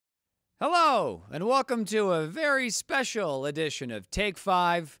Hello, and welcome to a very special edition of Take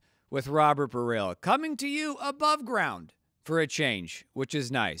 5 with Robert Baril, coming to you above ground for a change, which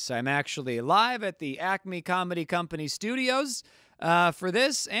is nice. I'm actually live at the Acme Comedy Company studios for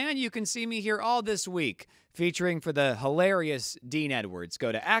this, and you can see me here all this week, featuring for the hilarious Dean Edwards.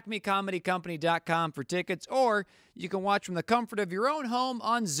 Go to acmecomedycompany.com for tickets, or you can watch from the comfort of your own home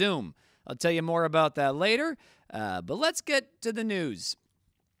on Zoom. I'll tell you more about that later, but let's get to the news.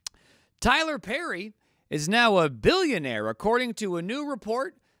 Tyler Perry is now a billionaire, according to a new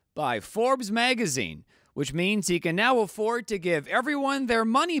report by Forbes magazine, which means he can now afford to give everyone their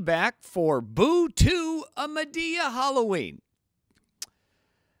money back for Boo 2 a Madea Halloween.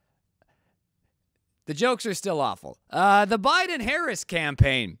 The jokes are still awful. The Biden-Harris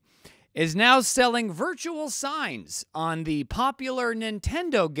campaign is now selling virtual signs on the popular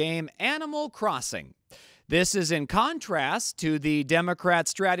Nintendo game Animal Crossing. This is in contrast to the Democrat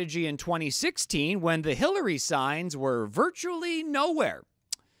strategy in 2016 when the Hillary signs were virtually nowhere.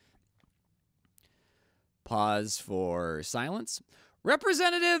 Pause for silence.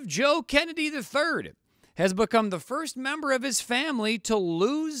 Representative Joe Kennedy III has become the first member of his family to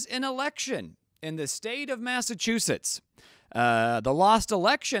lose an election in the state of Massachusetts. The lost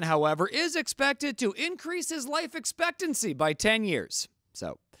election, however, is expected to increase his life expectancy by 10 years.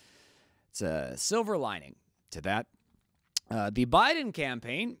 So it's a silver lining to that. The Biden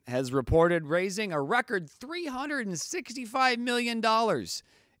campaign has reported raising a record $365 million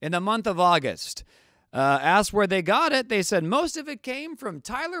in the month of August. Asked where they got it, they said most of it came from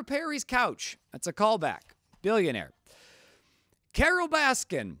Tyler Perry's couch. That's a callback. Billionaire. Carol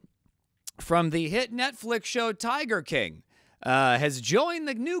Baskin from the hit Netflix show Tiger King has joined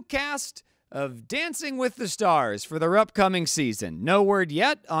the new cast of Dancing with the Stars for their upcoming season. No word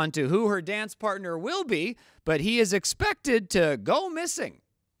yet on to who her dance partner will be, but he is expected to go missing.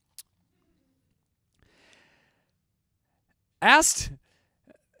 Asked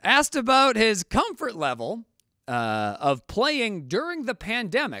about his comfort level of playing during the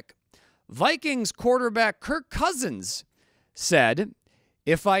pandemic, Vikings quarterback Kirk Cousins said,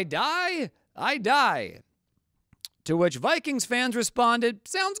 "If I die, I die." To which Vikings fans responded,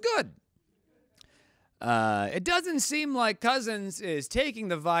 "Sounds good." It doesn't seem like Cousins is taking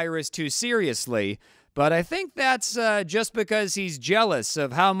the virus too seriously, but I think that's just because he's jealous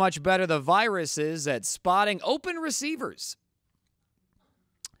of how much better the virus is at spotting open receivers.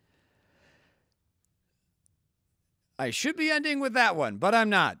 I should be ending with that one, but I'm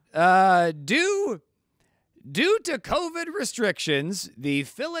not. Due to COVID restrictions, the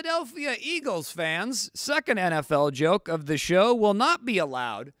Philadelphia Eagles fans' second NFL joke of the show will not be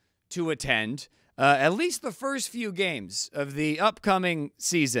allowed to attend at least the first few games of the upcoming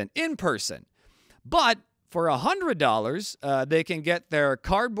season in person. But for $100, they can get their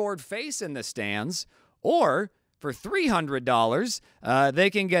cardboard face in the stands, or for $300, they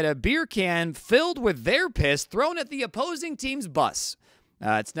can get a beer can filled with their piss thrown at the opposing team's bus.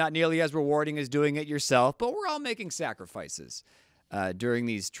 It's not nearly as rewarding as doing it yourself, but we're all making sacrifices during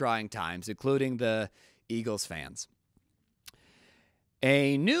these trying times, including the Eagles fans.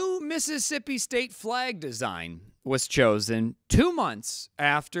 A new Mississippi state flag design was chosen 2 months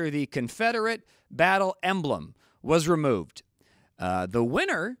after the Confederate battle emblem was removed. The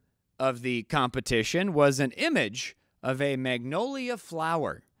winner of the competition was an image of a magnolia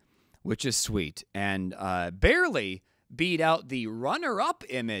flower, which is sweet, and barely beat out the runner-up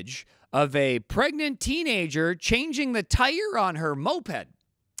image of a pregnant teenager changing the tire on her moped.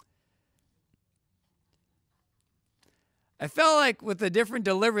 I felt like with a different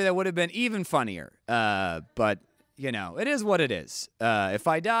delivery that would have been even funnier, but you know, it is what it is. If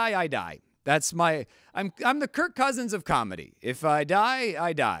I die, I die. That's I'm the Kirk Cousins of comedy. If I die,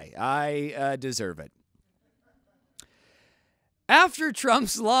 I die. I deserve it. After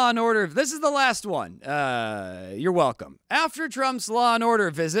Trump's Law and Order, this is the last one. You're welcome. After Trump's Law and Order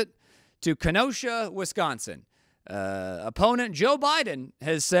visit to Kenosha, Wisconsin, opponent Joe Biden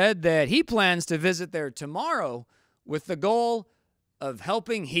has said that he plans to visit there tomorrow with the goal of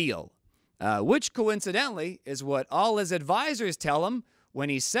helping heal, which coincidentally is what all his advisors tell him when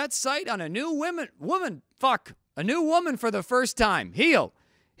he sets sight on a new woman for the first time. Heal,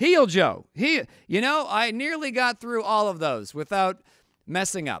 Joe. You know, I nearly got through all of those without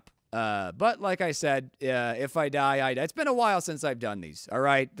messing up. But like I said, if I die, I die. It's been a while since I've done these. All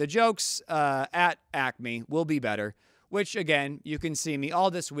right, the jokes at Acme will be better, which again, you can see me all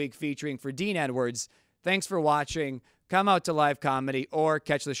this week featuring for Dean Edwards. Thanks for watching. Come out to live comedy or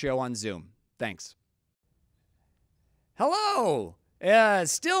catch the show on Zoom. Thanks. Hello.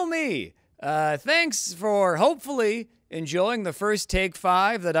 Still me. Thanks for hopefully enjoying the first Take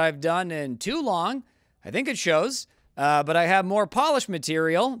 5 that I've done in too long. I think it shows. But I have more polished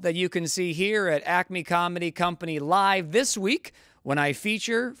material that you can see here at Acme Comedy Company Live this week when I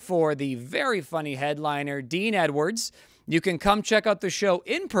feature for the very funny headliner, Dean Edwards. You can come check out the show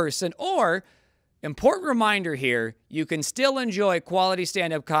in person, or, important reminder here, you can still enjoy quality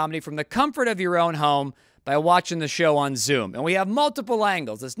stand-up comedy from the comfort of your own home by watching the show on Zoom. And we have multiple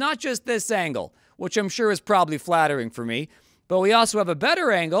angles. It's not just this angle, which I'm sure is probably flattering for me, but we also have a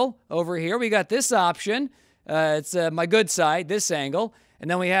better angle over here. We got this option. It's my good side, this angle. And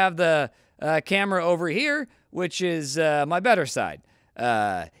then we have the camera over here, which is my better side,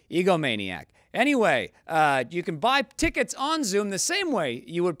 egomaniac. Anyway, you can buy tickets on Zoom the same way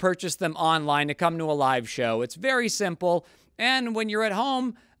you would purchase them online to come to a live show. It's very simple. And when you're at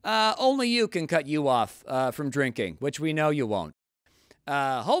home, only you can cut you off from drinking, which we know you won't.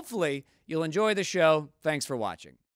 Hopefully, you'll enjoy the show. Thanks for watching.